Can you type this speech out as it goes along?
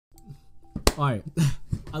Alright,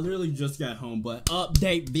 I literally just got home, but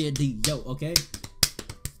update video, okay?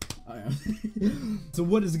 Alright. So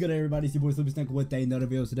what is good, everybody? It's your boy Sleepy Snake with another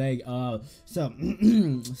video today.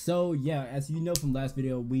 So yeah, as you know from last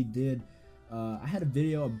video, we did I had a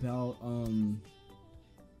video about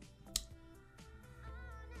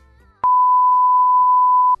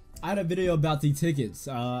I had a video about the tickets,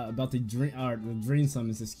 about the dream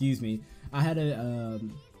summons, excuse me. I had a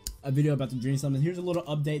video about the dream summons. Here's a little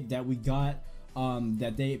update that we got,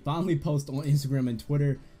 that they finally posted on Instagram and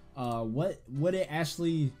Twitter. What it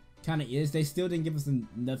actually kind of is. They still didn't give us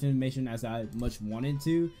enough information as I much wanted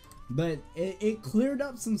to, but it cleared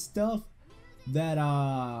up some stuff that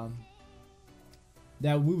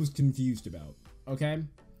that we was confused about. Okay,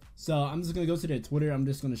 so I'm just gonna go to their Twitter. I'm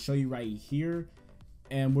just gonna show you right here,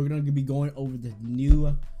 and we're gonna be going over the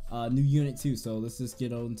new unit too. So let's just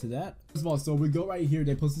get on to that. First of all, so we go right here.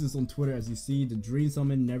 They posted this on Twitter, as you see, the dream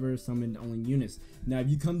summon never summoned only units. Now if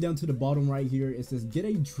you come down to the bottom right here, it says get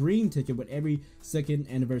a dream ticket with every second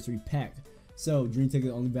anniversary pack. So dream ticket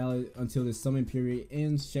only valid until the summon period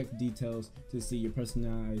ends. Check details to see your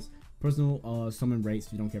personal summon rates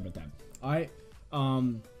if you don't care about that. All right,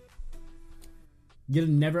 get a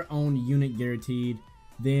never owned unit guaranteed.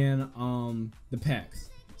 Then the packs.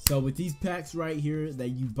 So with these packs right here that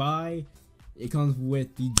you buy, it comes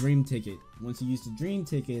with the dream ticket. Once you use the dream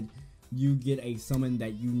ticket, you get a summon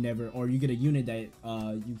that you never, or you get a unit that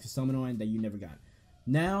you can summon on that you never got.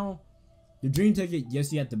 Now the dream ticket,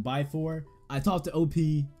 yes, you have to buy for. I talked to OP.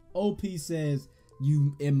 OP says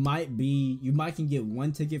you might can get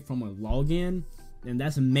one ticket from a login, and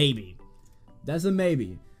that's a maybe. That's a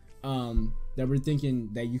maybe. That we're thinking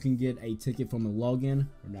that you can get a ticket from a login.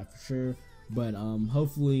 We're not for sure, but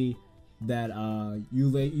hopefully that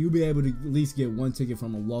you'll be able to at least get one ticket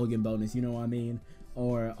from a login bonus, you know what I mean,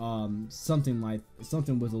 or something with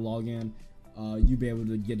a login. You'll be able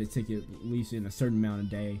to get a ticket at least in a certain amount of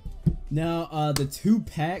day. Now the two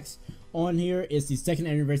packs on here is the second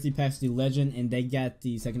anniversary pack, the legend, and they got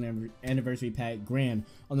the second anniversary pack grand.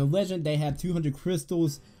 On the legend, they have 200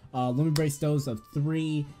 crystals, limit break stones of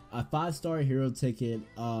 3, a 5-star hero ticket,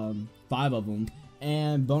 5 of them,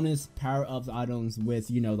 and bonus power up items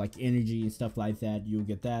with, you know, like energy and stuff like that. You'll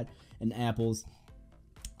get that, and apples.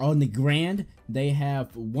 On the grand, they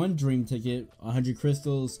have 1 dream ticket, 100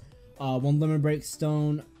 crystals, 1 limit break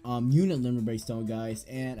stone, unit limit break stone, guys,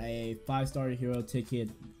 and a 5-star hero ticket,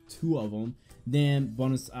 2 of them. Then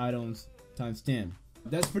bonus items times 10.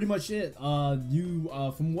 That's pretty much it.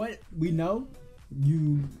 From what we know,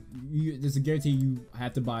 there's a guarantee you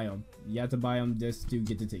have to buy them. You have to buy them just to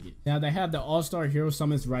get the ticket. Now they have the all-star hero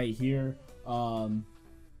summons right here.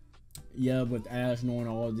 Yeah, with Ashe knowing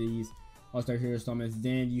all of these all-star hero summons.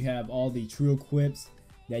 Then you have all the true equips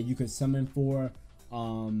that you can summon for.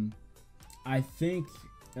 I think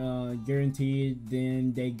guaranteed.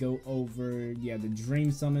 Then they go over, yeah, the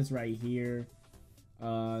dream summons right here.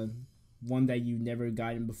 One that you never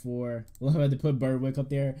gotten before. Well, I had to put Berwick up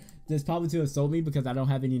there. This probably to have sold me because I don't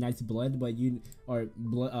have any Knights of Blood, but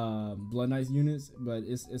Blood Knights units, but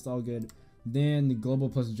it's all good. Then the Global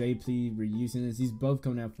plus JP reusing this. These both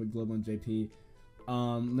coming out for Global and JP.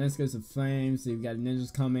 Landscapes of Flames. So you've got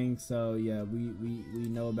ninjas coming. So yeah, we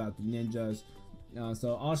know about the ninjas.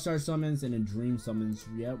 So all-star summons and then dream summons.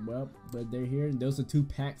 Yep, well, but they're here. And those are 2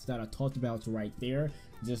 packs that I talked about right there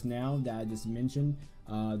just now that I just mentioned.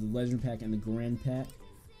 The legend pack and the grand pack.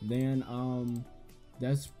 Then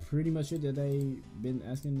that's pretty much it that they've been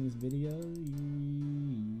asking in this video.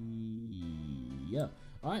 Yeah.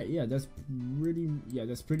 Alright, yeah, that's pretty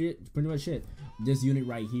much it. This unit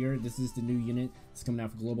right here, this is the new unit. It's coming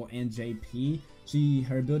out for Global and JP.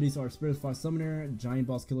 Her abilities are Spirit Frost Summoner, Giant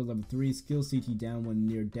Boss Killer level 3, Skill CT down when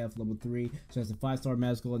near death level 3. She has a 5-star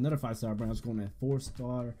magical, another 5-star magical, and a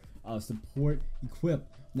 4-star support equip.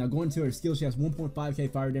 Now going to her skill, she has 1.5k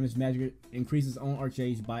fire damage magic, increases on arch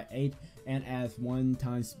age by 8, and adds 1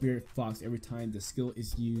 time Spirit Fox every time the skill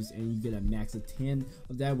is used, and you get a max of 10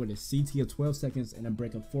 of that with a CT of 12 seconds and a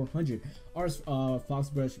break of 400. Our Fox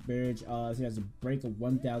Brush Barrage, she has a break of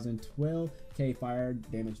 1012k fire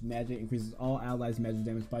damage magic, increases all allies magic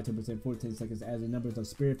damage by 10% for 10 seconds, adds the numbers of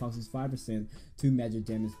Spirit Foxes 5% to magic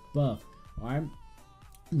damage buff. Alright,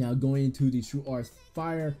 now going into the True Arts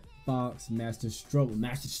Fire Fox Master Stroke.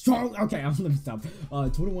 Okay, let me stop.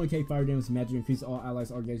 21k fire damage magic, increase all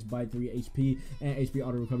allies are engaged by 3 HP and HP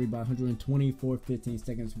auto recovery by 120 for 15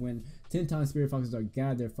 seconds when 10 times spirit foxes are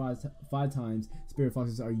gathered, 5 times spirit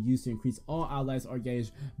foxes are used to increase all allies art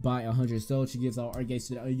gauge by 100. So she gives out art gauge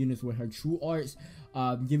to the other units with her true arts.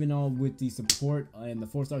 Given all with the support and the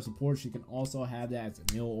 4-star support, she can also have that as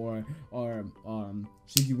a mill, or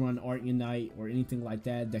she can run art unite or anything like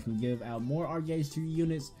that can give out more art gauge to your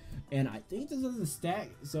units. And I think this doesn't stack,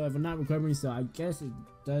 so if I'm not recovering, so I guess it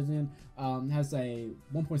doesn't. Has a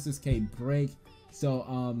 1.6k break.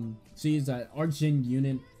 So she's an argent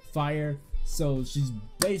unit, fire, so she's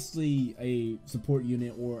basically a support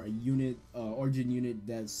unit or a unit, argent unit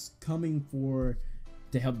that's coming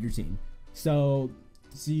to help your team. So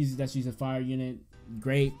she's a fire unit.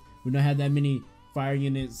 Great. We don't have that many fire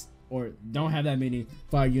units, or don't have that many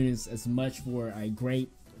fire units as much for a great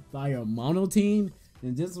fire mono team.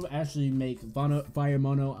 And this will actually make fire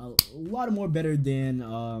mono a lot more better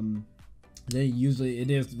than usually it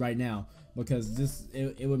is right now, because this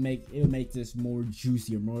it would make this more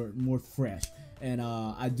juicier, more fresh. And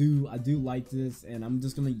I do like this, and I'm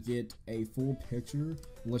just gonna get a full picture,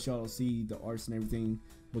 let y'all see the arts and everything,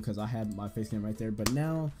 because I have my face cam right there. But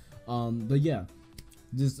now, but yeah,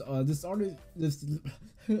 this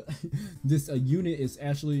unit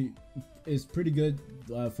is pretty good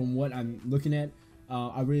from what I'm looking at.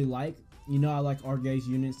 I really like, I like art gauge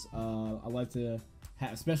units. I like to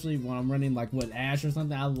have, especially when I'm running like with Ashe or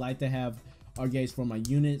something, I like to have art gauge for my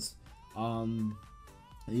units.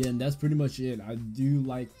 Yeah, and that's pretty much it. I do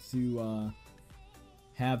like to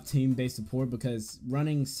have team-based support, because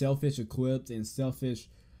running selfish equipped and selfish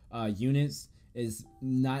units is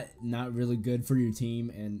not really good for your team,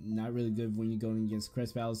 and not really good when you're going against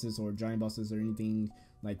crest palaces or giant bosses or anything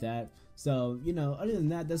like that. So, other than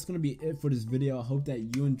that, that's gonna be it for this video. I hope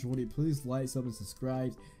that you enjoyed it. Please like, sub, and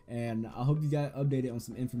subscribe, and I hope you got updated on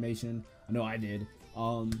some information. I know I did.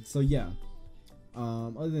 So yeah,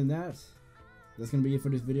 other than that, that's gonna be it for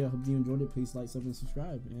this video. I hope you enjoyed it. Please like, sub, and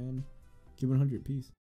subscribe, and keep 100. Peace.